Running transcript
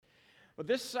Well,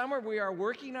 this summer we are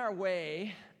working our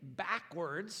way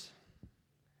backwards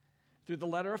through the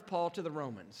letter of Paul to the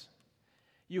Romans.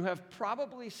 You have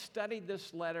probably studied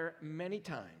this letter many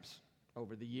times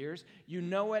over the years. You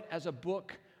know it as a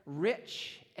book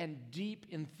rich and deep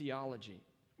in theology,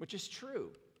 which is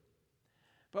true.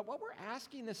 But what we're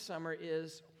asking this summer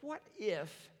is, what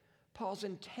if Paul's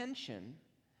intention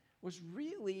was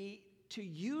really to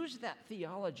use that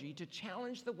theology to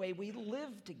challenge the way we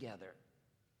live together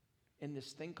in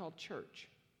this thing called church?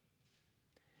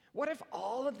 What if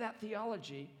all of that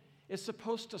theology is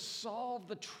supposed to solve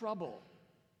the trouble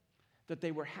that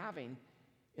they were having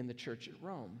in the church at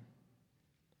Rome?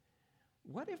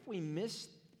 What if we miss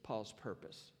Paul's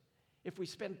purpose? If we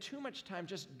spend too much time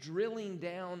just drilling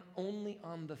down only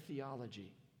on the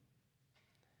theology?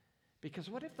 Because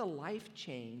what if the life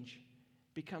change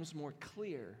becomes more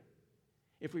clear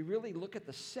if we really look at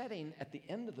the setting at the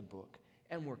end of the book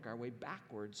and work our way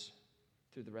backwards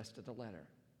through the rest of the letter?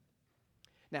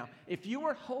 Now, if you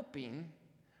were hoping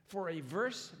for a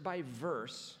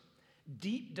verse-by-verse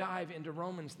deep dive into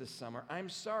Romans this summer, I'm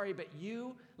sorry, but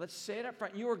let's say it up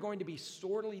front, you are going to be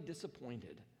sorely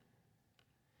disappointed.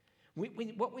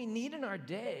 What we need in our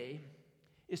day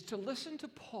is to listen to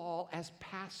Paul as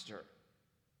pastor.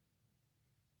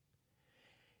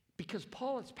 Because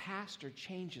Paul as pastor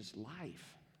changes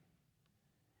life.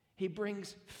 He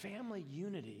brings family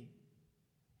unity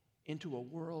into a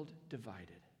world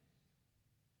divided.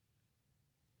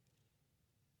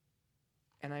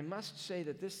 And I must say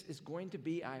that this is going to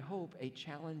be, I hope, a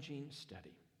challenging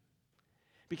study.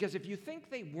 Because if you think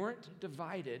they weren't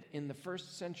divided in the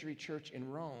first century church in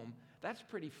Rome, that's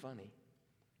pretty funny.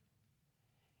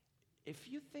 If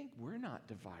you think we're not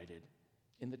divided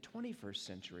in the 21st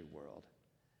century world,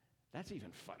 that's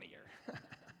even funnier.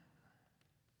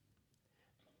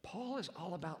 Paul is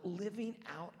all about living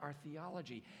out our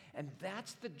theology, and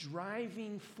that's the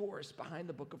driving force behind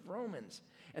the book of Romans.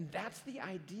 And that's the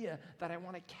idea that I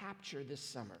want to capture this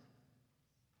summer.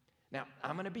 Now,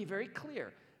 I'm going to be very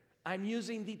clear. I'm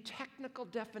using the technical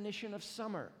definition of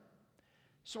summer.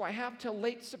 So I have till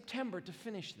late September to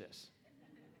finish this,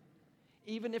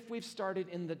 even if we've started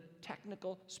in the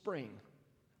technical spring.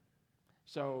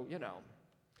 So,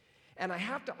 And I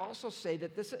have to also say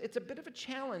that it's a bit of a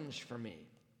challenge for me.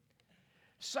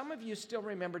 Some of you still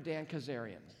remember Dan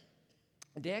Kazarian.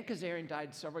 Dan Kazarian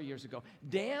died several years ago.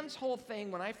 Dan's whole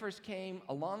thing when I first came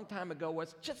a long time ago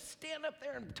was just stand up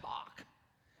there and talk.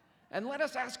 And let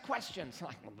us ask questions.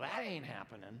 Like, well, that ain't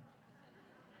happening.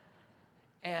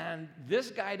 And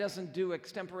this guy doesn't do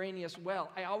extemporaneous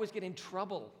well. I always get in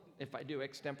trouble if I do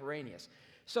extemporaneous.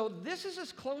 So this is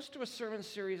as close to a sermon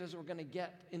series as we're going to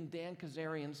get in Dan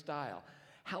Kazarian style.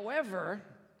 However,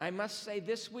 I must say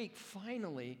this week,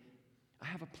 finally, I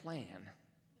have a plan.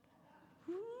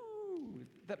 Woo!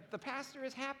 The pastor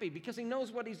is happy because he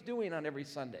knows what he's doing on every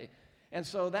Sunday. And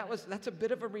so that's a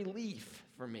bit of a relief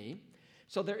for me.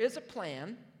 So there is a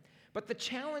plan, but the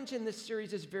challenge in this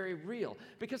series is very real.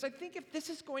 Because I think if this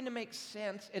is going to make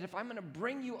sense, and if I'm going to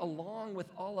bring you along with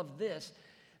all of this,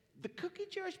 the cookie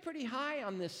jar is pretty high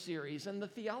on this series, and the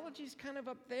theology's kind of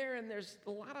up there, and there's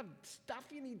a lot of stuff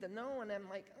you need to know, and I'm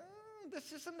like,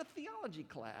 this isn't a theology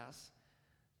class.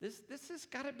 This has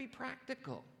got to be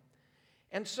practical.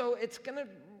 And so it's going to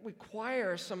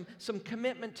require some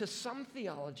commitment to some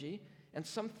theology and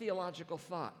some theological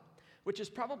thought, which is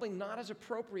probably not as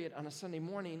appropriate on a Sunday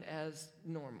morning as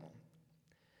normal.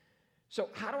 So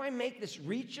how do I make this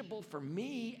reachable for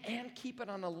me and keep it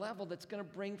on a level that's going to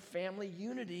bring family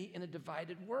unity in a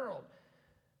divided world?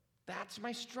 That's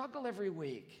my struggle every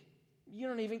week.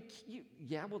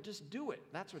 We'll just do it.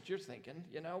 That's what you're thinking.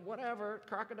 Whatever,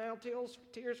 crocodile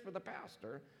tears for the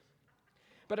pastor.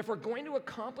 But if we're going to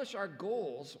accomplish our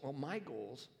goals, or my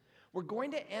goals, we're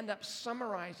going to end up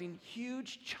summarizing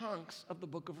huge chunks of the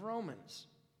book of Romans.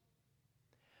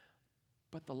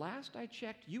 But the last I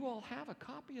checked, you all have a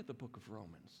copy of the book of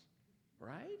Romans,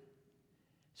 right?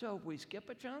 So if we skip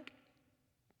a chunk,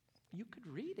 you could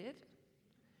read it.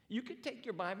 You could take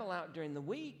your Bible out during the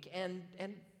week and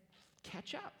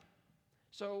catch up.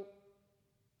 So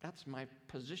that's my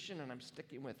position, and I'm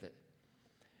sticking with it.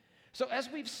 So as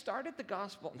we've started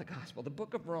the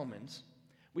book of Romans,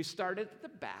 we started at the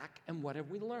back, and what have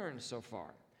we learned so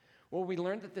far? Well, we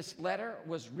learned that this letter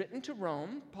was written to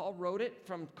Rome. Paul wrote it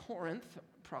from Corinth,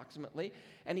 approximately,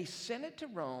 and he sent it to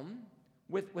Rome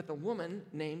with a woman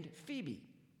named Phoebe.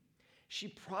 She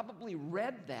probably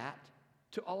read that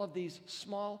to all of these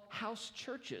small house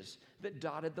churches that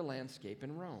dotted the landscape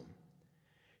in Rome.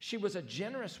 She was a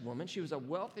generous woman. She was a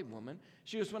wealthy woman.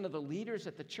 She was one of the leaders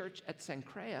at the church at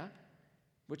Cenchrea,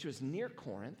 which was near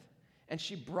Corinth. And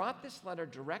she brought this letter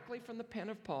directly from the pen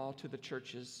of Paul to the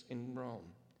churches in Rome.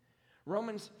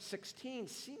 Romans 16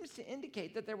 seems to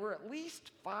indicate that there were at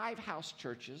least 5 house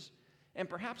churches and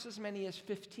perhaps as many as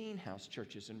 15 house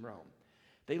churches in Rome.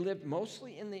 They lived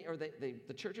mostly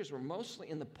the churches were mostly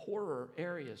in the poorer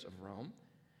areas of Rome.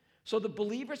 So the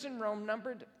believers in Rome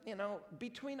numbered,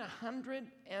 between 100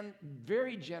 and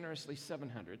very generously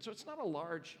 700. So it's not a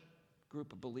large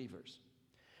group of believers.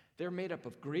 They're made up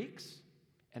of Greeks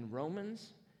and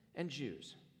Romans and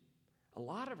Jews. A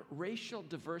lot of racial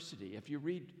diversity if you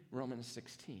read Romans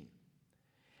 16.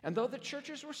 And though the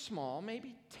churches were small,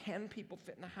 maybe 10 people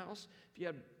fit in a house. If you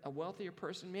had a wealthier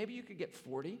person, maybe you could get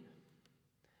 40.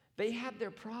 They had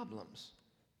their problems.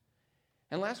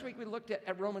 And last week we looked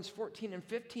at Romans 14 and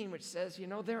 15, which says,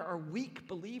 there are weak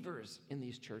believers in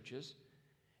these churches,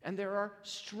 and there are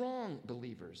strong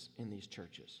believers in these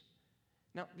churches.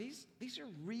 Now, these are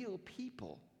real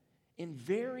people in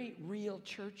very real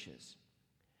churches.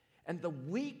 And the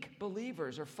weak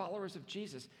believers or followers of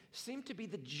Jesus seem to be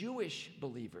the Jewish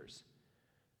believers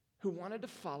who wanted to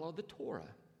follow the Torah.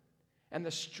 And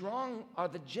the strong are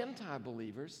the Gentile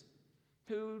believers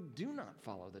who do not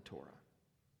follow the Torah.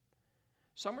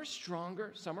 Some are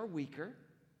stronger, some are weaker.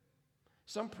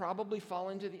 Some probably fall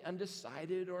into the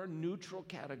undecided or neutral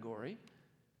category.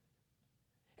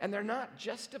 And they're not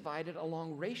just divided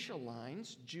along racial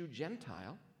lines,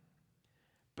 Jew-Gentile,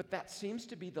 but that seems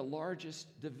to be the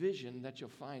largest division that you'll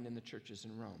find in the churches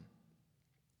in Rome.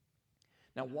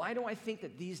 Now, why do I think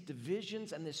that these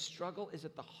divisions and this struggle is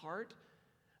at the heart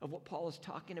of what Paul is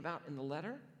talking about in the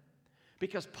letter?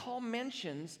 Because Paul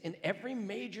mentions in every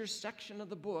major section of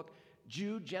the book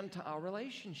Jew-Gentile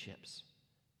relationships.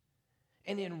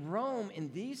 And in Rome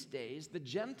in these days, the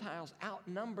Gentiles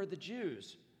outnumber the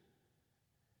Jews.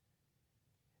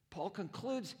 Paul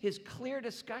concludes his clear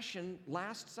discussion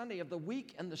last Sunday of the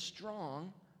weak and the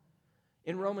strong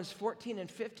in Romans 14 and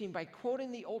 15 by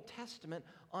quoting the Old Testament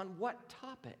on what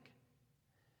topic?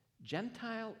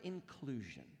 Gentile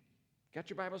inclusion. Got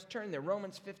your Bibles turned there.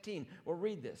 Romans 15. We'll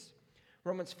read this.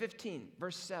 Romans 15,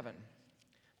 verse 7.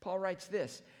 Paul writes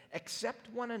this, "Accept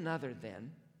one another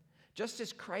then, just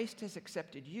as Christ has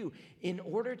accepted you, in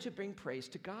order to bring praise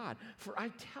to God. For I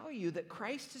tell you that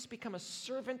Christ has become a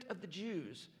servant of the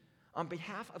Jews on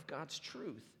behalf of God's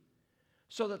truth,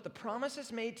 so that the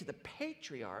promises made to the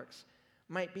patriarchs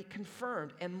might be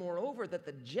confirmed, and moreover, that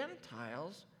the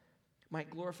Gentiles might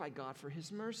glorify God for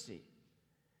his mercy.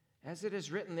 As it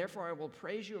is written, therefore I will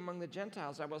praise you among the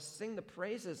Gentiles. I will sing the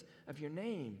praises of your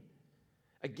name.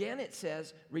 Again it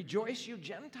says, rejoice you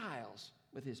Gentiles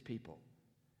with his people.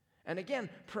 And again,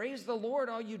 praise the Lord,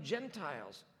 all you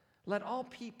Gentiles. Let all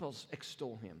peoples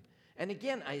extol him. And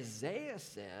again, Isaiah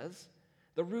says,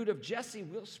 the root of Jesse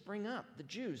will spring up, the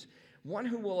Jews, one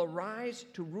who will arise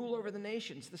to rule over the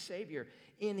nations, the Savior.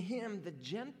 In him the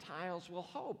Gentiles will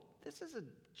hope." This is a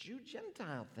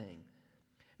Jew-Gentile thing.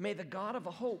 "May the God of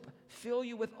hope fill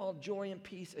you with all joy and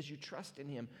peace as you trust in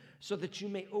him, so that you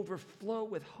may overflow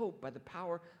with hope by the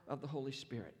power of the Holy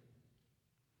Spirit."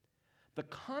 The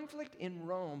conflict in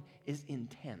Rome is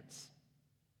intense.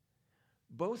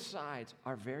 Both sides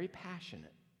are very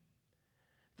passionate.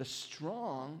 The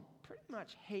strong pretty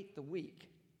much hate the weak.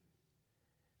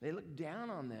 They look down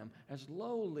on them as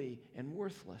lowly and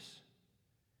worthless.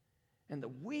 And the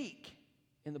weak,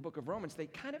 in the book of Romans, they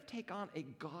kind of take on a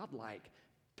godlike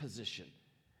position.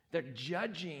 They're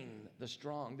judging the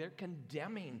strong. They're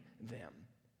condemning them.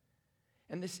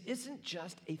 And this isn't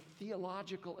just a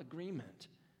theological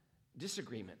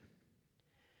disagreement.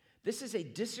 This is a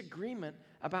disagreement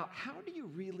about how do you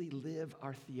really live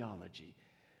our theology,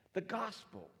 the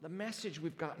gospel, the message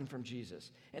we've gotten from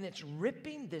Jesus. And it's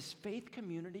ripping this faith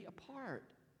community apart.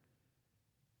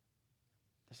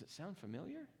 Does it sound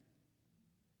familiar?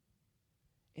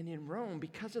 And in Rome,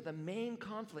 because of the main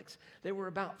conflicts, they were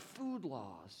about food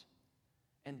laws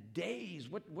and days.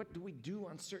 What do we do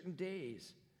on certain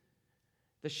days?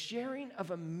 The sharing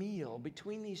of a meal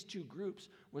between these two groups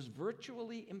was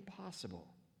virtually impossible.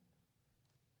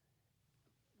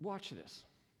 Watch this.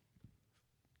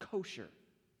 Kosher.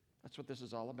 That's what this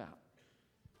is all about.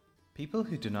 People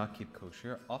who do not keep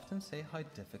kosher often say how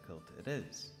difficult it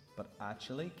is, but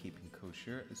actually keeping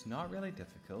kosher is not really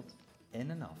difficult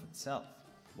in and of itself.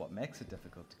 What makes it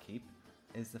difficult to keep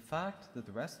is the fact that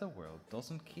the rest of the world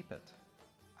doesn't keep it.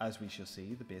 As we shall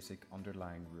see, the basic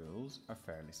underlying rules are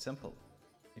fairly simple.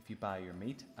 If you buy your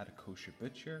meat at a kosher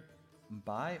butcher and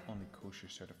buy only kosher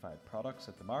certified products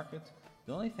at the market,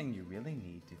 the only thing you really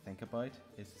need to think about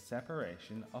is the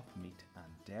separation of meat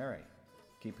and dairy.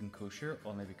 Keeping kosher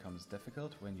only becomes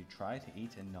difficult when you try to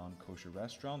eat in non-kosher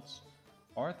restaurants,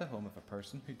 or at the home of a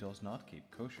person who does not keep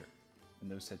kosher. In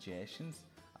those situations,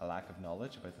 a lack of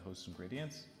knowledge about the host's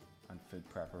ingredients and food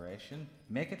preparation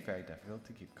make it very difficult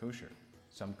to keep kosher.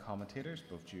 Some commentators,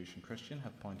 both Jewish and Christian,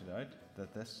 have pointed out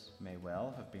that this may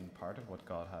well have been part of what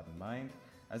God had in mind,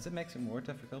 as it makes it more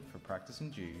difficult for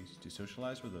practicing Jews to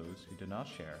socialize with those who do not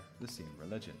share the same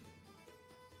religion.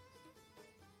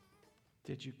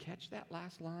 Did you catch that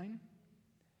last line?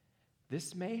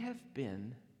 This may have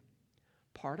been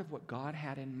part of what God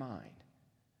had in mind,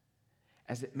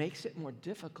 as it makes it more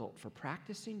difficult for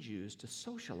practicing Jews to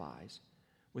socialize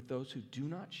with those who do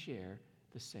not share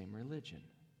the same religion.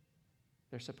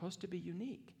 They're supposed to be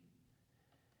unique.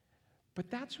 But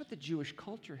that's what the Jewish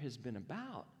culture has been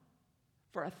about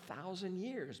for 1,000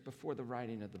 years before the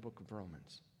writing of the book of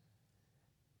Romans.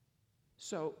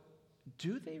 So,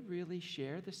 do they really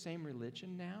share the same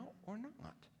religion now or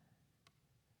not?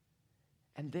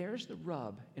 And there's the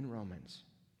rub in Romans.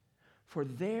 For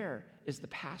there is the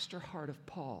pastor heart of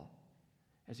Paul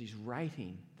as he's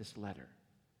writing this letter.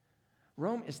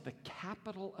 Rome is the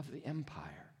capital of the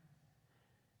empire.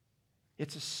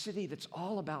 It's a city that's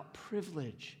all about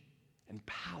privilege and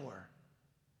power.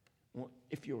 Well,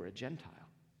 if you're a Gentile.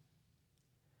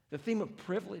 The theme of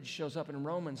privilege shows up in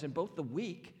Romans in both the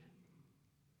weak,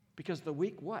 because the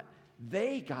weak what?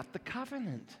 They got the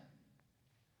covenant.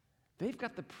 They've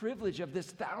got the privilege of this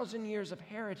 1,000 years of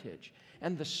heritage.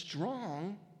 And the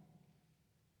strong,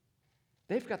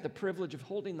 they've got the privilege of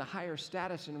holding the higher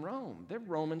status in Rome. They're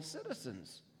Roman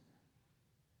citizens.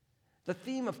 The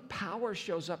theme of power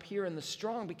shows up here in the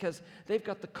strong because they've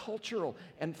got the cultural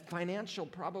and financial,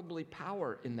 probably,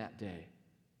 power in that day.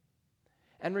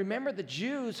 And remember, the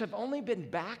Jews have only been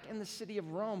back in the city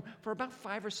of Rome for about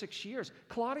 5 or 6 years.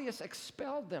 Claudius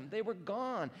expelled them. They were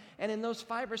gone. And in those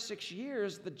 5 or 6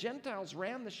 years, the Gentiles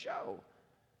ran the show.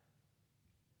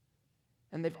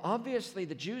 And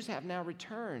the Jews have now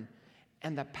returned,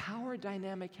 and the power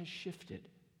dynamic has shifted.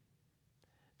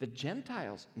 The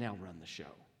Gentiles now run the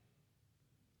show,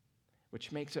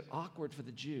 which makes it awkward for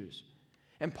the Jews.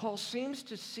 And Paul seems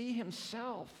to see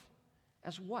himself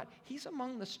as what? He's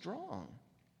among the strong.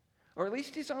 Or at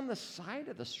least he's on the side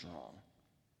of the strong.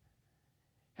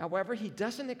 However, he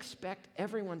doesn't expect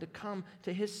everyone to come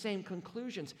to his same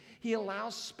conclusions. He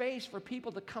allows space for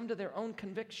people to come to their own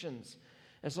convictions,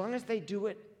 as long as they do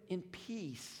it in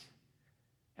peace.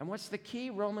 And what's the key?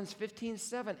 Romans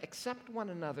 15:7. Accept one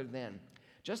another then,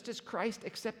 just as Christ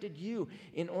accepted you,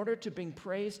 in order to bring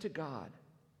praise to God.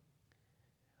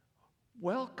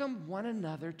 Welcome one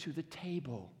another to the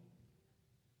table.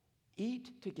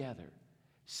 Eat together.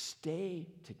 Stay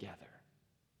together.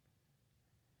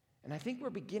 And I think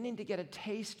we're beginning to get a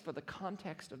taste for the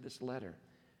context of this letter.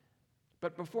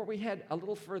 But before we head a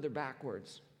little further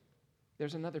backwards,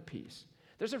 there's another piece.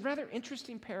 There's a rather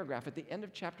interesting paragraph at the end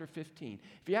of chapter 15.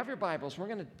 If you have your Bibles, we're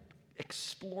going to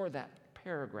explore that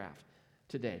paragraph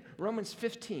today. Romans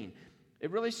 15.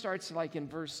 It really starts like in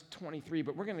verse 23,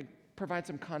 but we're going to provide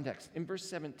some context. In verse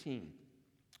 17,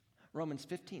 Romans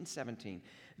 15:17.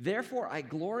 Therefore I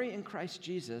glory in Christ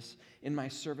Jesus in my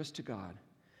service to God.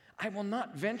 I will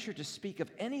not venture to speak of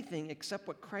anything except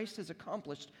what Christ has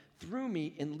accomplished through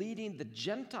me in leading the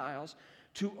Gentiles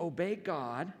to obey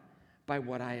God by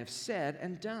what I have said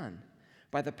and done,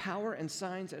 by the power and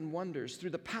signs and wonders, through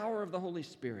the power of the Holy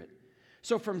Spirit.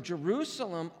 So from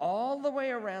Jerusalem all the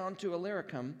way around to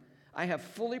Illyricum, I have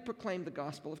fully proclaimed the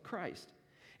gospel of Christ.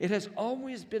 It has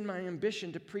always been my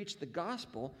ambition to preach the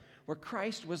gospel where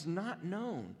Christ was not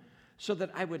known, so that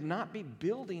I would not be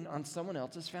building on someone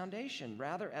else's foundation.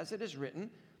 Rather, as it is written,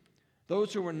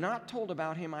 those who were not told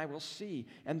about him I will see,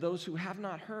 and those who have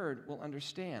not heard will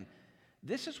understand.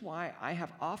 This is why I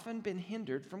have often been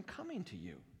hindered from coming to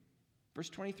you. Verse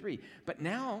 23, but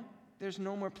now there's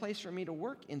no more place for me to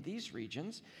work in these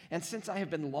regions, and since I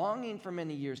have been longing for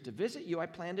many years to visit you, I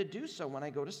plan to do so when I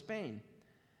go to Spain.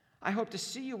 I hope to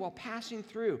see you while passing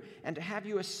through and to have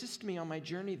you assist me on my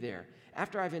journey there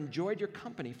after I've enjoyed your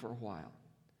company for a while.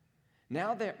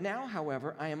 Now,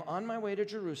 however, I am on my way to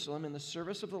Jerusalem in the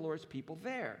service of the Lord's people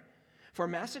there. For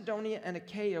Macedonia and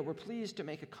Achaia were pleased to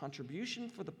make a contribution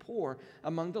for the poor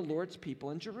among the Lord's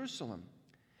people in Jerusalem.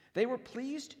 They were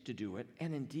pleased to do it,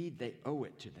 and indeed they owe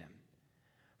it to them.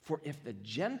 For if the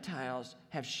Gentiles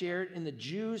have shared in the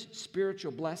Jews'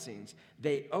 spiritual blessings,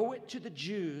 they owe it to the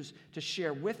Jews to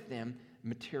share with them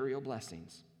material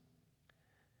blessings.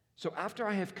 So after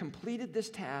I have completed this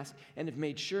task and have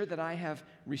made sure that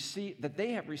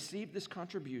they have received this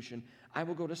contribution, I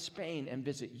will go to Spain and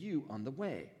visit you on the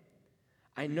way.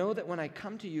 I know that when I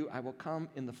come to you, I will come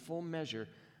in the full measure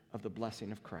of the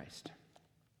blessing of Christ.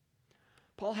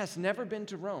 Paul has never been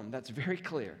to Rome. That's very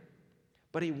clear.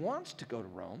 But he wants to go to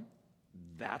Rome.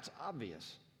 That's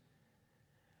obvious.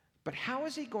 But how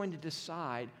is he going to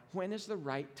decide when is the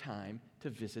right time to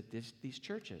visit these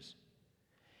churches?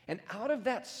 And out of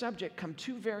that subject come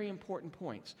two very important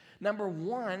points. Number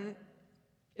one,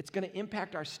 it's going to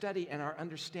impact our study and our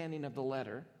understanding of the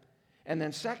letter. And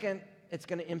then second, it's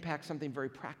going to impact something very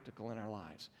practical in our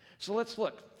lives. So let's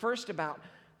look first about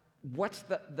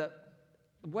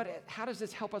how does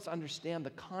this help us understand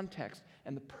the context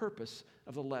and the purpose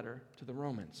of the letter to the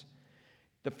Romans?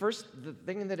 The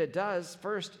thing that it does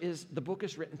first is the book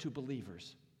is written to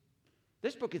believers.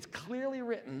 This book is clearly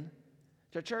written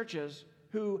to churches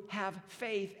who have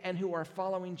faith and who are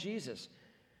following Jesus.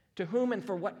 To whom and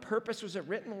for what purpose was it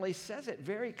written? Well, he says it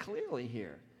very clearly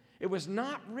here. It was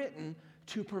not written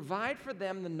to provide for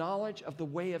them the knowledge of the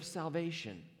way of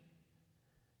salvation.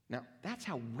 Now, that's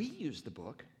how we use the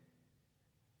book.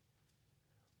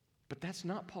 But that's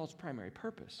not Paul's primary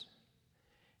purpose.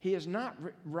 He is not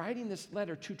writing this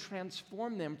letter to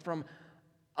transform them from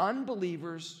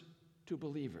unbelievers to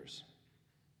believers.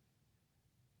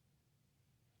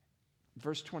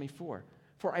 Verse 24,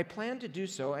 for I plan to do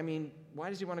so. Why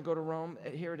does he want to go to Rome?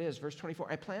 Here it is, verse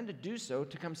 24. I plan to do so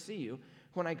to come see you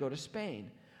when I go to Spain.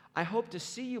 I hope to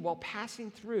see you while passing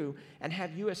through and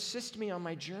have you assist me on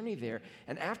my journey there.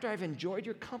 And after I've enjoyed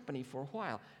your company for a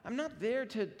while, I'm not there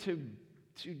to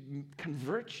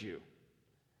convert you.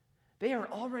 They are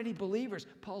already believers.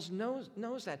 Paul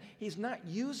knows that. He's not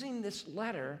using this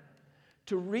letter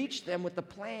to reach them with the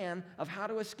plan of how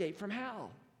to escape from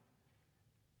hell.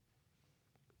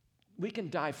 We can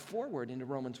dive forward into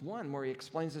Romans 1, where he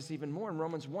explains this even more. In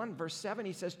Romans 1, verse 7,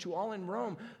 he says, to all in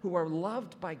Rome who are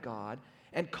loved by God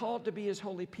and called to be his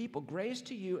holy people, grace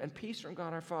to you and peace from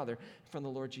God our Father, from the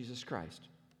Lord Jesus Christ.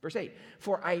 Verse 8,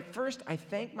 for I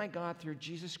thank my God through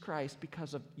Jesus Christ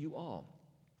because of you all,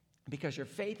 because your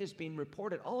faith is being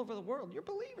reported all over the world. You're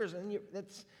believers, and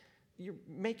you're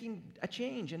making a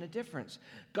change and a difference.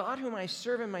 God, whom I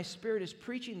serve in my spirit, is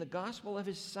preaching the gospel of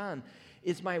his Son,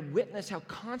 is my witness how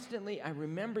constantly I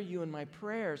remember you in my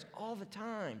prayers all the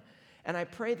time. And I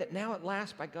pray that now at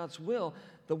last, by God's will,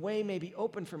 the way may be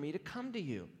open for me to come to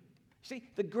you. See,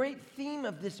 the great theme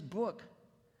of this book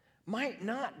might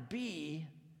not be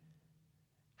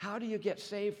how do you get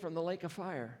saved from the lake of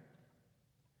fire.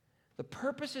 The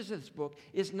purposes of this book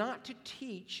is not to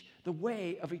teach the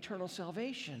way of eternal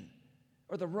salvation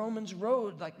or the Romans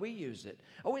road like we use it.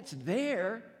 Oh, it's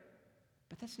there,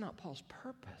 but that's not Paul's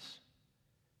purpose.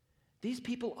 These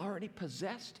people already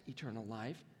possessed eternal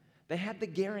life. They had the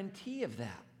guarantee of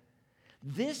that.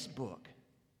 This book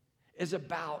is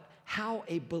about how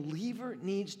a believer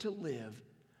needs to live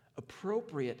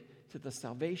appropriate to the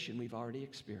salvation we've already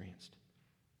experienced.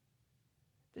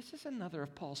 This is another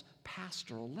of Paul's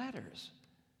pastoral letters,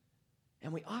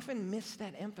 and we often miss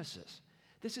that emphasis.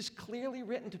 This is clearly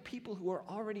written to people who are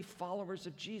already followers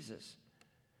of Jesus.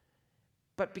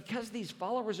 But because these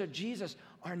followers of Jesus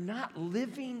are not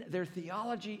living their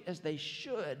theology as they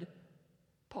should,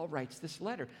 Paul writes this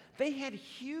letter. They had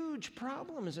huge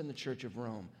problems in the church of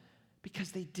Rome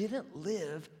because they didn't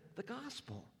live the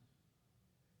gospel.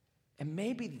 And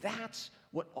maybe that's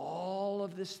what all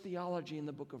of this theology in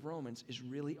the book of Romans is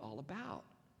really all about.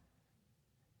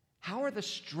 How are the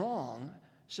strong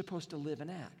supposed to live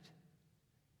and act?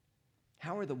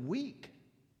 How are the weak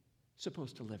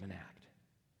supposed to live and act?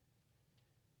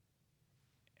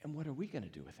 And what are we going to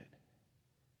do with it?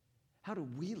 How do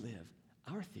we live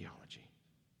our theology?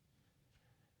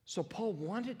 So Paul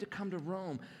wanted to come to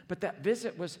Rome, but that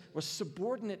visit was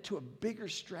subordinate to a bigger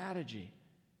strategy.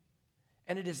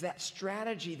 And it is that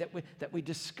strategy that we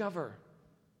discover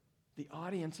the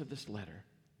audience of this letter.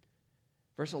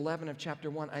 Verse 11 of chapter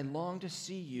 1, I long to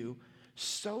see you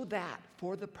so that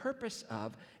for the purpose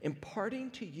of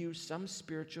imparting to you some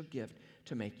spiritual gift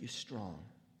to make you strong.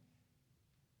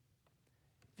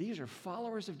 These are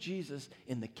followers of Jesus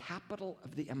in the capital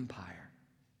of the empire.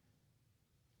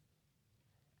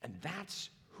 And that's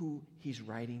who he's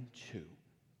writing to.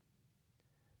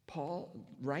 Paul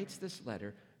writes this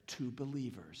letter to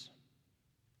believers.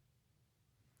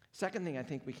 Second thing I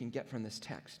think we can get from this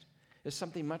text is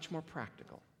something much more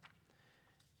practical.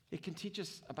 It can teach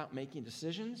us about making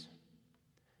decisions.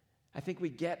 I think we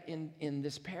get in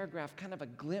this paragraph kind of a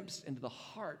glimpse into the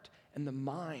heart and the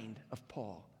mind of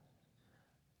Paul.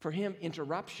 For him,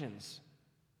 interruptions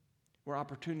were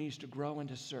opportunities to grow and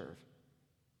to serve.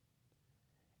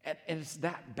 And it's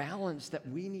that balance that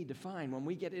we need to find. When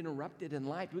we get interrupted in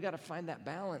life, we got to find that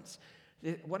balance.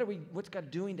 What's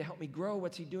God doing to help me grow?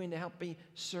 What's he doing to help me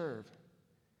serve?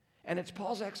 And it's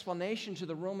Paul's explanation to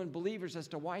the Roman believers as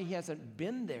to why he hasn't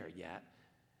been there yet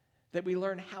that we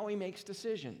learn how he makes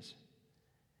decisions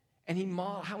and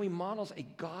how he models a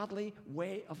godly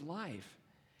way of life.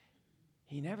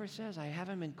 He never says, I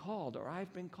haven't been called, or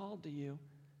I've been called to you,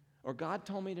 or God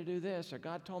told me to do this, or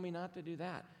God told me not to do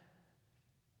that.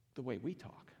 The way we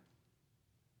talk.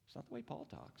 It's not the way Paul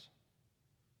talks.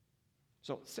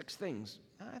 So 6 things.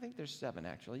 I think there's 7,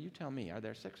 actually. You tell me. Are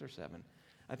there 6 or 7?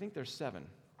 I think there's 7.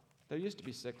 There used to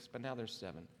be 6, but now there's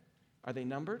 7. Are they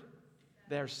numbered?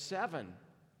 There's 7.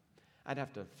 I'd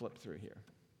have to flip through here.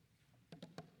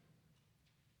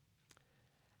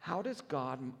 How does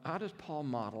Paul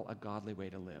model a godly way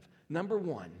to live? Number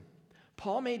 1,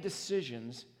 Paul made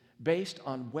decisions based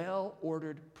on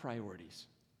well-ordered priorities.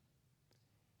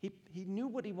 He knew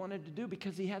what he wanted to do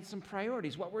because he had some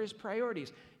priorities. What were his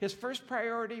priorities? His first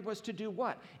priority was to do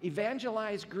what?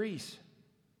 Evangelize Greece.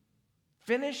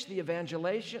 Finish the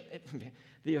evangelization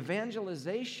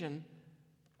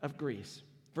of Greece.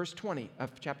 Verse 20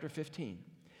 of chapter 15.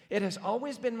 It has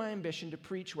always been my ambition to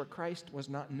preach where Christ was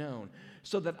not known,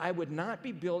 so that I would not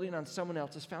be building on someone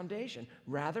else's foundation.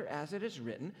 Rather, as it is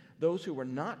written, those who were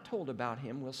not told about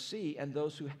him will see, and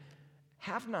those who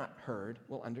have not heard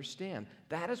will understand.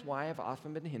 That is why I've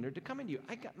often been hindered to coming to you.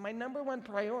 My number 1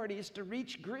 priority is to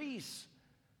reach Greece.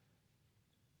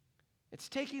 It's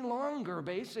taking longer,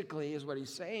 basically, is what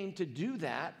he's saying, to do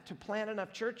that, to plant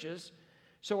enough churches.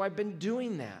 So I've been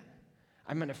doing that.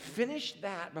 I'm going to finish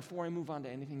that before I move on to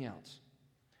anything else.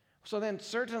 So then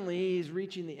certainly he's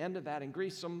reaching the end of that in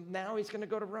Greece. So now he's going to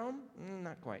go to Rome?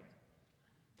 Not quite.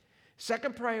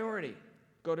 Second priority,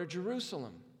 go to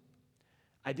Jerusalem.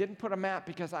 I didn't put a map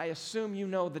because I assume you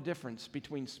know the difference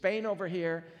between Spain over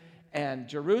here and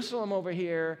Jerusalem over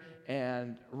here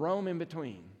and Rome in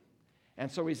between.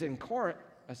 And so he's in Corinth.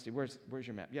 Let's see, where's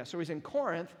your map? Yeah, so he's in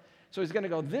Corinth. So he's going to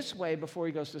go this way before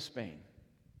he goes to Spain.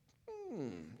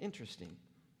 Interesting.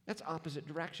 That's opposite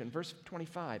direction. Verse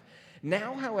 25.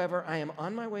 Now, however, I am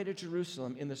on my way to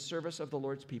Jerusalem in the service of the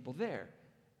Lord's people there.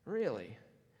 Really?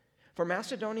 For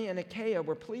Macedonia and Achaia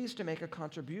were pleased to make a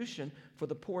contribution for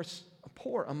the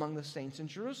poor among the saints in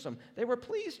Jerusalem. They were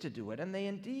pleased to do it, and they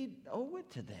indeed owe it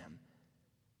to them.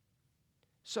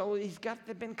 So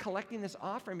they've been collecting this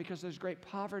offering because there's great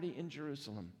poverty in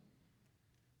Jerusalem.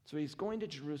 So he's going to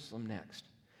Jerusalem next.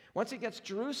 Once he gets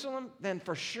Jerusalem, then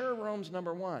for sure Rome's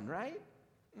number 1, right?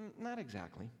 Not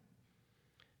exactly.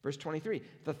 Verse 23,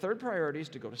 the third priority is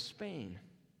to go to Spain.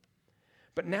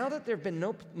 But now that there have been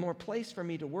no more place for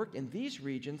me to work in these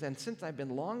regions, and since I've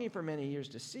been longing for many years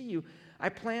to see you, I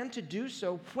plan to do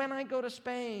so when I go to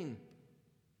Spain.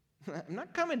 I'm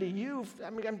not coming to you.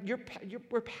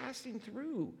 We're passing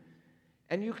through,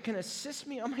 and you can assist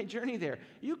me on my journey there.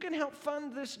 You can help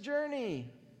fund this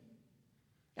journey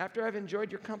after I've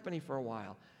enjoyed your company for a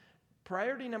while.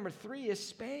 Priority number 3 is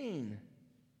Spain.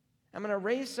 I'm going to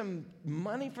raise some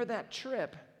money for that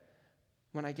trip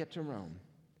when I get to Rome.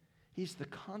 He's the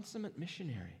consummate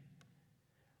missionary.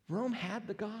 Rome had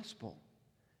the gospel.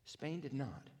 Spain did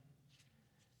not.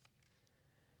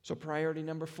 So priority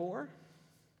number 4,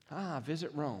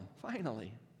 visit Rome,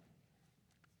 finally.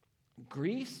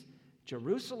 Greece,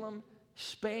 Jerusalem,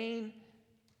 Spain,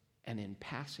 and in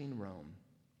passing Rome.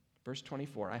 Verse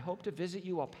 24, I hope to visit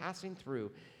you while passing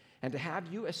through and to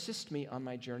have you assist me on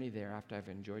my journey there after I've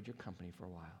enjoyed your company for a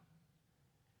while.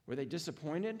 Were they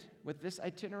disappointed with this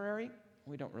itinerary?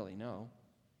 We don't really know.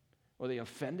 Were they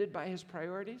offended by his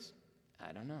priorities?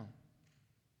 I don't know.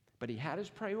 But he had his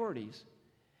priorities,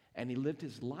 and he lived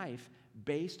his life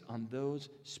based on those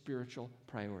spiritual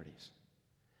priorities.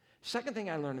 Second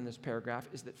thing I learned in this paragraph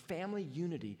is that family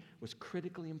unity was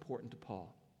critically important to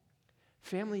Paul.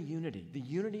 Family unity, the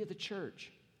unity of the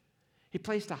church. He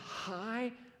placed a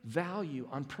high value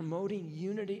on promoting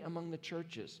unity among the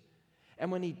churches.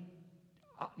 And when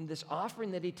this offering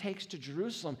that he takes to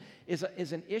Jerusalem is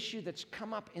an issue that's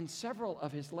come up in several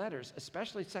of his letters,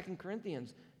 especially 2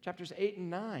 Corinthians chapters 8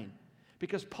 and 9.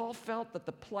 Because Paul felt that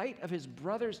the plight of his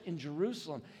brothers in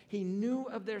Jerusalem, he knew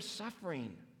of their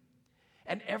suffering.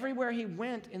 And everywhere he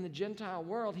went in the Gentile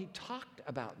world, he talked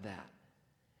about that.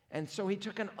 And so he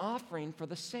took an offering for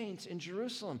the saints in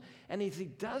Jerusalem. And as he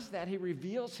does that, he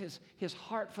reveals his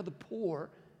heart for the poor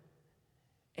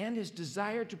and his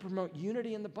desire to promote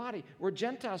unity in the body. We're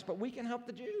Gentiles, but we can help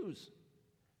the Jews.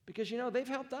 Because, they've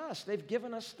helped us. They've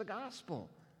given us the gospel.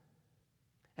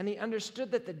 And he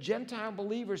understood that the Gentile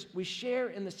believers, we share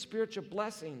in the spiritual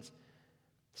blessings,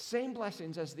 same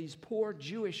blessings as these poor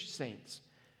Jewish saints.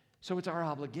 So it's our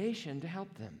obligation to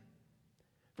help them.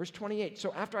 Verse 28,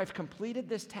 so after I've completed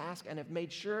this task and have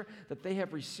made sure that they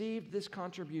have received this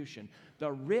contribution,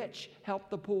 the rich help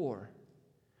the poor,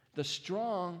 the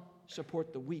strong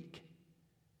support the weak,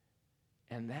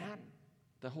 And that,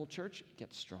 the whole church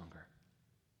gets stronger.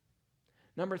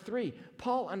 Number 3,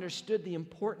 Paul understood the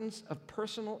importance of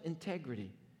personal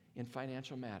integrity in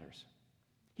financial matters.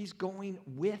 He's going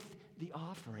with the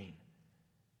offering.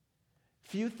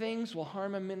 Few things will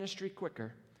harm a ministry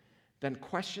quicker than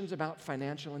questions about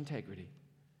financial integrity.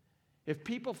 If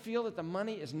people feel that the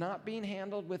money is not being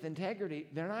handled with integrity,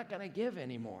 they're not going to give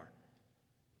anymore.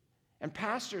 And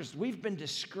pastors, we've been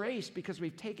disgraced because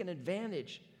we've taken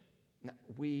advantage.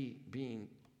 We being,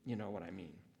 you know what I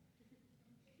mean.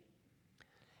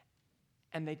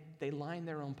 And they line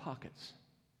their own pockets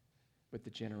with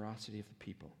the generosity of the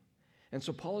people. And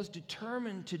so Paul is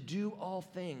determined to do all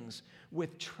things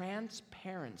with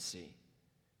transparency.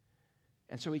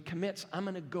 And so he commits, I'm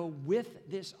going to go with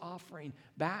this offering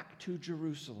back to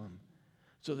Jerusalem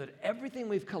so that everything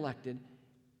we've collected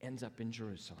ends up in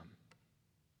Jerusalem.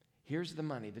 Here's the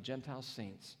money the Gentile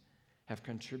saints have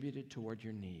contributed toward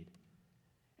your need.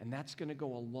 And that's going to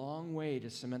go a long way to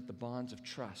cement the bonds of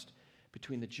trust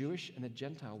between the Jewish and the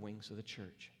Gentile wings of the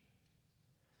church.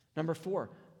 Number 4,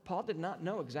 Paul did not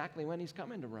know exactly when he's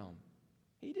coming to Rome.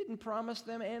 He didn't promise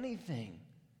them anything.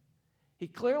 He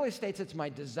clearly states it's my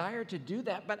desire to do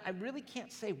that, but I really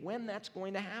can't say when that's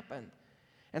going to happen.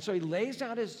 And so he lays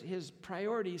out his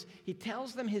priorities. He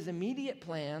tells them his immediate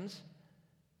plans.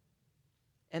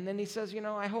 And then he says,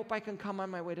 I hope I can come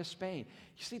on my way to Spain.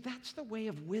 You see, that's the way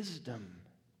of wisdom.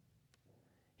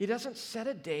 He doesn't set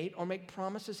a date or make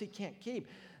promises he can't keep.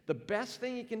 The best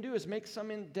thing he can do is make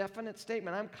some indefinite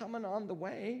statement. I'm coming on the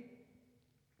way.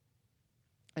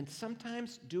 And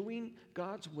sometimes doing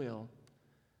God's will,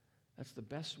 that's the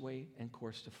best way and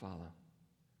course to follow.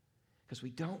 Because we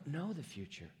don't know the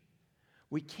future.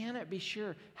 We cannot be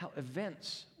sure how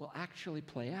events will actually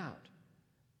play out.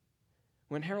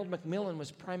 When Harold Macmillan was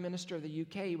Prime Minister of the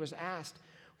UK, he was asked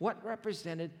what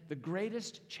represented the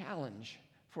greatest challenge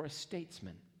for a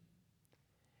statesman.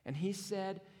 And he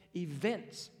said,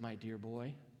 events, my dear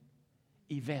boy,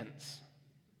 events.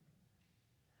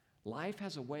 Life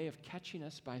has a way of catching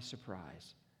us by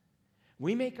surprise.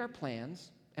 We make our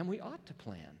plans, and we ought to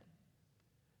plan.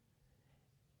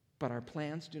 But our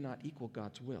plans do not equal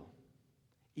God's will.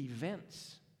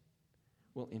 Events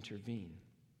will intervene.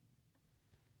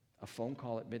 A phone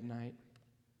call at midnight,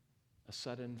 a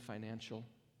sudden financial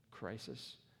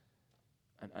crisis,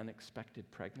 an unexpected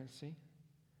pregnancy,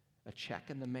 a check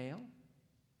in the mail.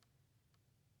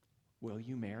 Will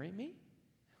you marry me?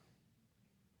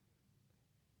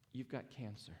 You've got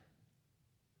cancer.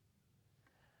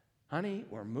 Honey,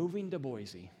 we're moving to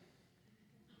Boise.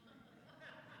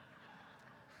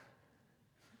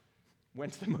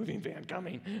 When's the moving van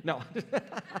coming? No.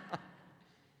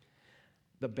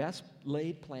 The best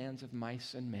laid plans of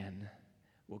mice and men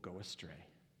will go astray.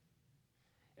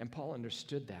 And Paul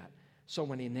understood that. So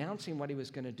when he announced what he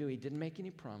was going to do, he didn't make any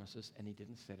promises and he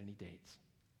didn't set any dates.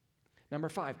 Number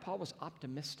 5, Paul was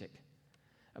optimistic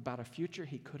about a future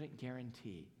he couldn't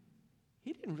guarantee.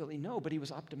 He didn't really know, but he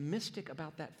was optimistic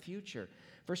about that future.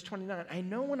 Verse 29, I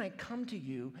know when I come to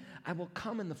you, I will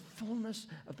come in the fullness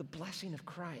of the blessing of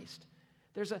Christ.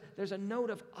 There's a note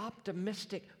of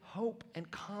optimistic hope and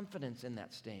confidence in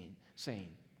that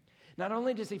saying. Not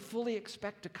only does he fully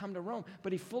expect to come to Rome,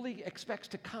 but he fully expects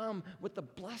to come with the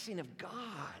blessing of God.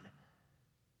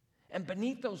 And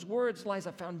beneath those words lies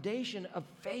a foundation of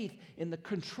faith in the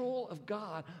control of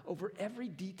God over every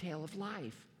detail of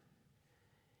life.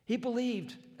 He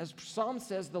believed, as Psalm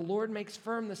says, the Lord makes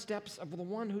firm the steps of the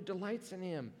one who delights in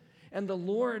him, and the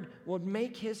Lord will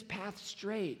make his path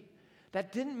straight.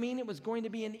 That didn't mean it was going to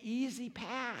be an easy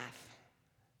path.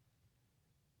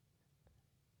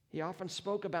 He often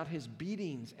spoke about his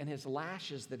beatings and his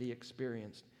lashes that he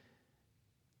experienced.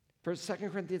 2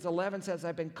 Corinthians 11 says,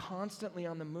 I've been constantly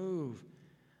on the move.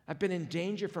 I've been in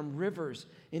danger from rivers,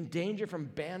 in danger from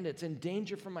bandits, in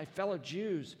danger from my fellow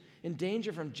Jews, in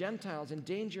danger from Gentiles, in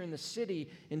danger in the city,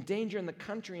 in danger in the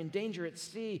country, in danger at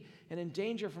sea, and in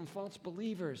danger from false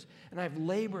believers. And I've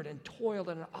labored and toiled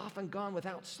and have often gone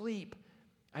without sleep.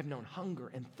 I've known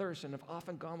hunger and thirst and have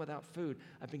often gone without food.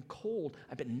 I've been cold.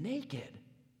 I've been naked.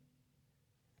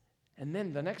 And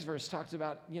then the next verse talks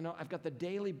about, I've got the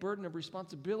daily burden of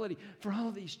responsibility for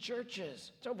all these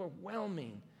churches. It's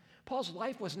overwhelming. Paul's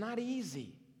life was not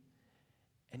easy.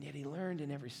 And yet he learned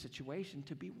in every situation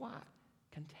to be what?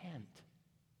 Content.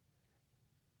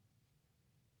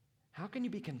 How can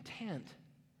you be content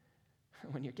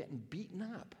when you're getting beaten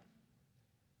up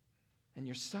and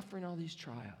you're suffering all these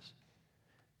trials?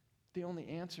 The only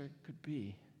answer could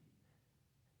be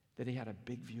that he had a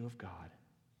big view of God.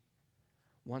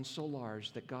 One so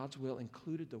large that God's will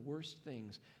included the worst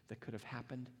things that could have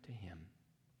happened to him.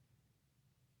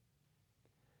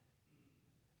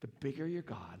 the bigger your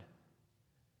God,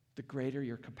 the greater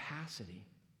your capacity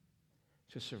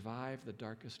to survive the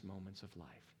darkest moments of life.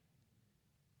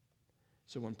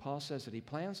 So when Paul says that he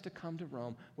plans to come to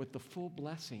Rome with the full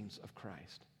blessings of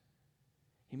Christ,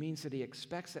 he means that he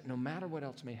expects that no matter what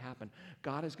else may happen,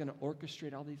 God is going to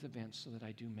orchestrate all these events so that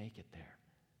I do make it there.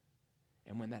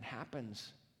 And when that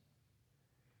happens,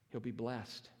 he'll be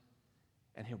blessed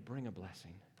and he'll bring a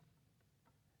blessing.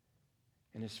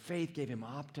 And his faith gave him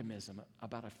optimism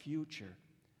about a future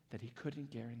that he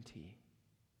couldn't guarantee.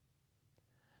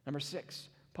 Number 6,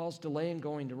 Paul's delay in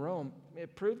going to Rome,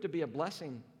 it proved to be a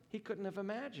blessing he couldn't have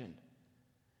imagined.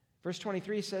 Verse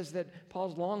 23 says that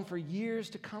Paul's longed for years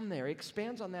to come there. He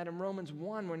expands on that in Romans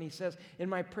 1 when he says, "In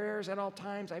my prayers at all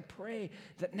times I pray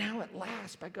that now at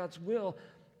last, by God's will,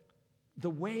 the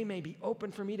way may be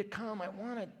open for me to come. I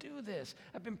want to do this.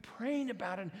 I've been praying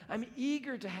about it. I'm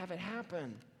eager to have it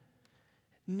happen."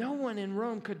 No one in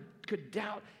Rome could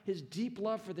doubt his deep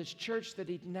love for this church that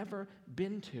he'd never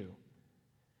been to.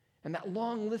 And that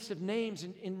long list of names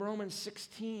in Romans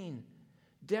 16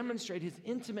 demonstrate his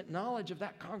intimate knowledge of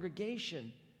that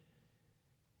congregation.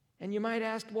 And you might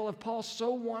ask, well, if Paul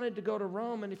so wanted to go to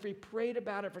Rome, and if he prayed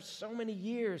about it for so many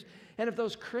years, and if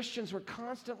those Christians were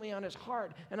constantly on his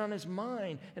heart and on his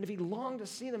mind, and if he longed to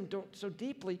see them so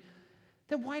deeply,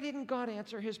 then why didn't God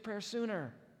answer his prayer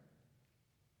sooner?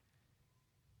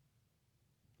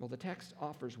 Well, the text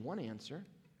offers one answer.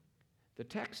 The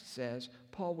text says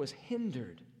Paul was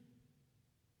hindered,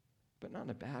 but not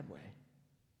in a bad way.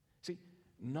 See,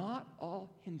 not all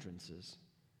hindrances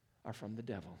are from the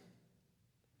devil.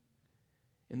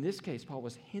 In this case, Paul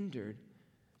was hindered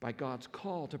by God's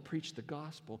call to preach the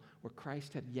gospel where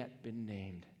Christ had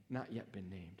not yet been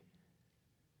named.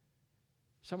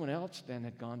 Someone else then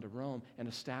had gone to Rome and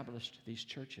established these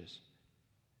churches.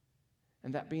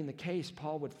 And that being the case,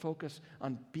 Paul would focus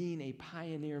on being a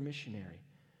pioneer missionary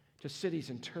to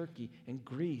cities in Turkey and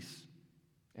Greece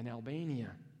and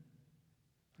Albania,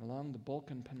 along the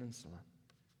Balkan Peninsula.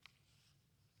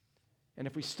 And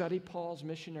if we study Paul's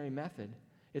missionary method,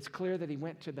 it's clear that he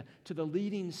went to the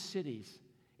leading cities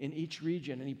in each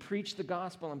region, and he preached the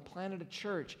gospel and planted a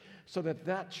church so that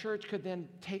that church could then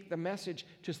take the message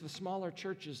to the smaller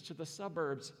churches, to the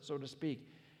suburbs, so to speak,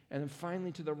 and then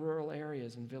finally to the rural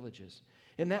areas and villages.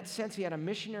 In that sense, he had a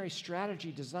missionary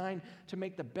strategy designed to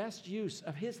make the best use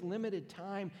of his limited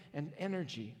time and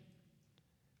energy.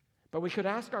 But we could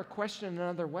ask our question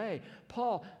another way.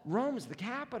 Paul, Rome's the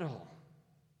capital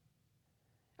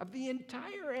of the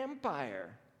entire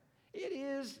empire. It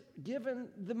is given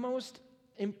the most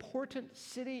important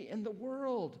city in the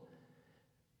world.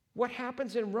 What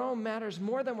happens in Rome matters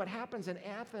more than what happens in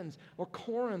Athens or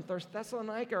Corinth or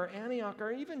Thessalonica or Antioch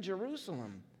or even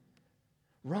Jerusalem.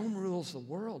 Rome rules the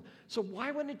world. So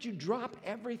why wouldn't you drop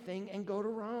everything and go to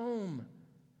Rome?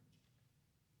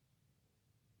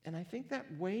 And I think that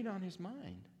weighed on his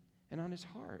mind and on his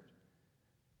heart.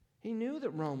 He knew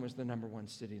that Rome was the number one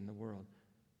city in the world.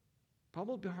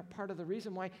 Probably part of the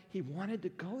reason why he wanted to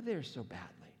go there so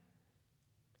badly.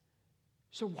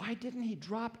 So why didn't he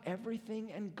drop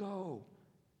everything and go?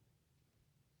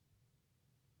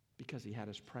 Because he had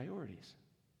his priorities,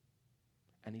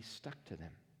 and he stuck to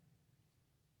them.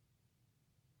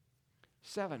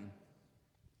 7,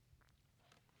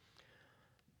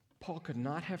 Paul could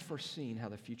not have foreseen how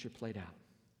the future played out.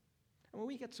 And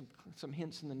we get some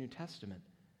hints in the New Testament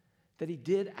that he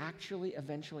did actually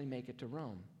eventually make it to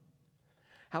Rome.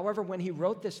 However, when he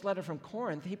wrote this letter from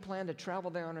Corinth, he planned to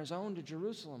travel there on his own to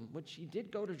Jerusalem, which he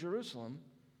did go to Jerusalem,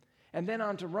 and then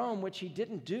on to Rome, which he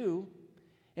didn't do.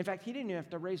 In fact, he didn't even have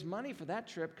to raise money for that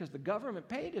trip because the government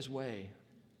paid his way.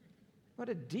 What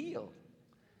a deal.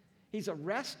 He's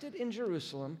arrested in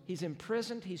Jerusalem. He's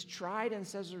imprisoned. He's tried in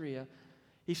Caesarea.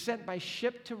 He's sent by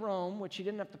ship to Rome, which he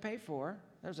didn't have to pay for.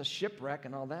 There was a shipwreck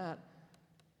and all that.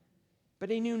 But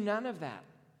he knew none of that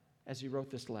as he wrote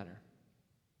this letter.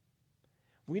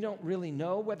 We don't really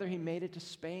know whether he made it to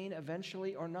Spain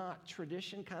eventually or not.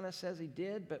 Tradition kind of says he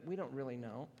did, but we don't really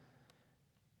know.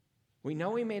 We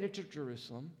know he made it to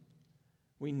Jerusalem.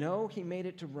 We know he made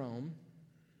it to Rome.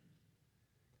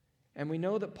 And we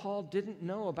know that Paul didn't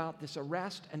know about this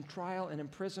arrest and trial and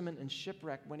imprisonment and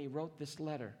shipwreck when he wrote this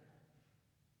letter.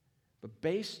 But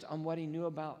based on what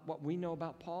we know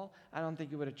about Paul, I don't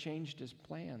think he would have changed his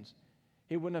plans.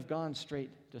 He wouldn't have gone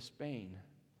straight to Spain.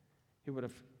 He would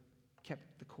have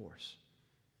kept the course.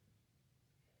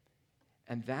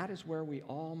 And that is where we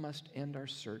all must end our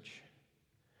search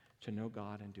to know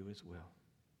God and do his will.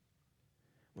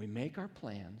 We make our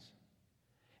plans,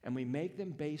 and we make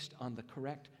them based on the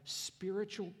correct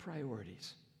spiritual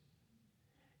priorities.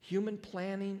 Human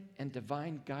planning and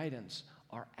divine guidance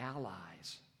are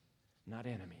allies, not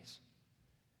enemies.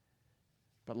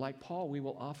 But like Paul, we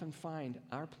will often find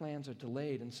our plans are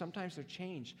delayed, and sometimes they're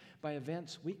changed by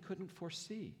events we couldn't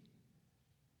foresee.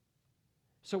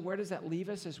 So where does that leave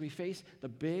us as we face the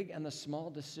big and the small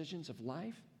decisions of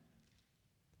life?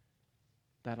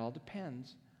 That all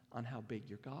depends on how big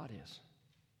your God is.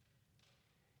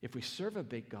 If we serve a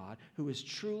big God who is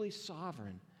truly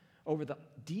sovereign over the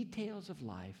details of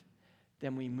life,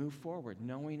 then we move forward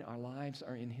knowing our lives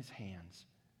are in his hands.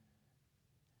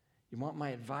 You want my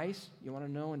advice? You want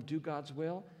to know and do God's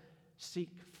will? Seek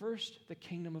first the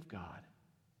kingdom of God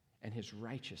and his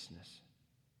righteousness.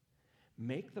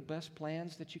 Make the best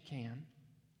plans that you can.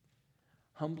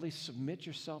 Humbly submit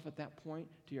yourself at that point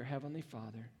to your heavenly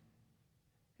Father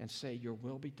and say, your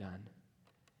will be done.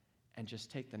 And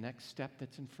just take the next step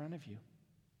that's in front of you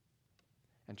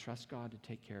and trust God to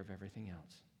take care of everything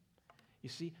else. You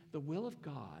see, the will of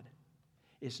God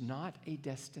is not a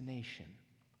destination.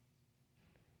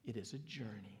 It is a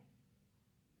journey.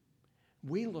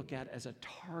 We look at it as a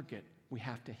target we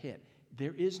have to hit.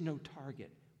 There is no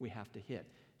target we have to hit,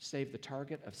 save the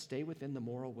target of stay within the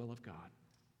moral will of God.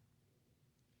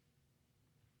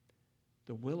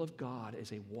 The will of God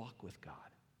is a walk with God.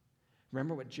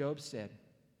 Remember what Job said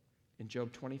in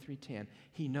Job 23:10.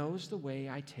 He knows the way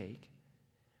I take.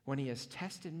 When he has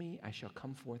tested me, I shall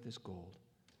come forth as gold.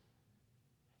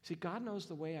 See, God knows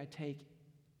the way I take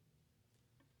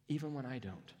even when I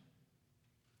don't.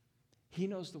 He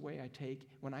knows the way I take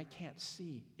when I can't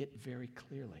see it very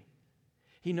clearly.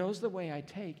 He knows the way I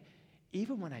take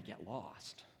even when I get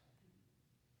lost.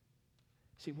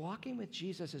 See, walking with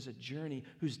Jesus is a journey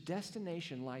whose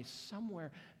destination lies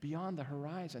somewhere beyond the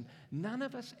horizon. None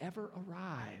of us ever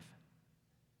arrive.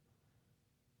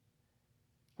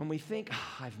 When we think,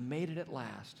 I've made it at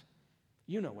last,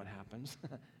 you know what happens.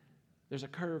 There's a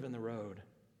curve in the road.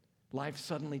 Life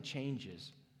suddenly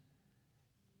changes.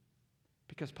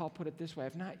 Because Paul put it this way,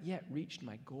 I've not yet reached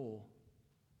my goal.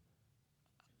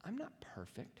 I'm not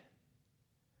perfect.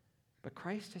 But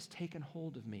Christ has taken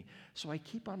hold of me. So I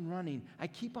keep on running. I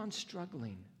keep on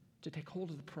struggling to take hold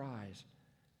of the prize.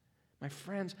 My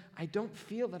friends, I don't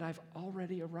feel that I've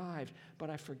already arrived, but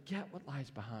I forget what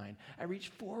lies behind. I reach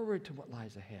forward to what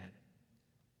lies ahead.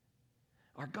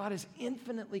 Our God is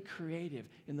infinitely creative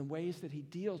in the ways that he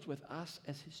deals with us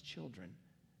as his children.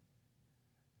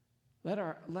 Let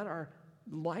our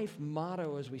life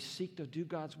motto as we seek to do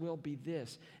God's will be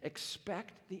this: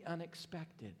 expect the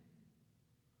unexpected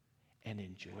and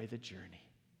enjoy the journey.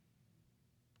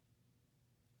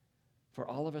 For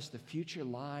all of us, the future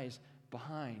lies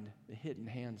behind the hidden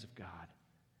hands of God,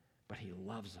 but he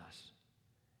loves us.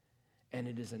 And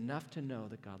it is enough to know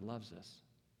that God loves us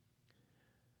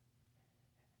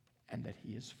and that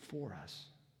he is for us,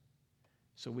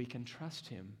 so we can trust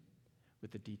him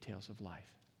with the details of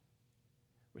life,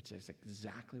 which is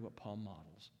exactly what Paul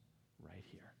models right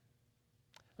here.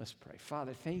 Let's pray.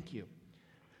 Father, thank you.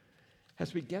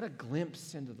 As we get a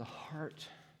glimpse into the heart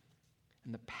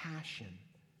and the passion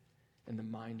and the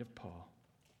mind of Paul,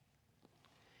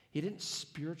 he didn't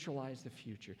spiritualize the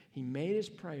future. He made his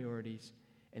priorities,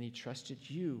 and he trusted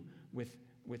you with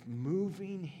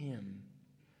moving him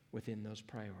within those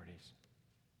priorities.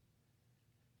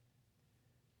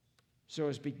 So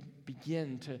as we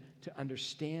begin to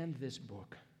understand this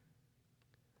book,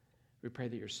 we pray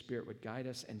that your Spirit would guide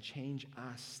us and change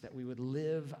us, that we would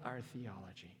live our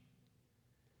theology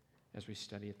as we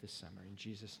study it this summer. In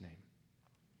Jesus' name,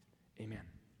 amen.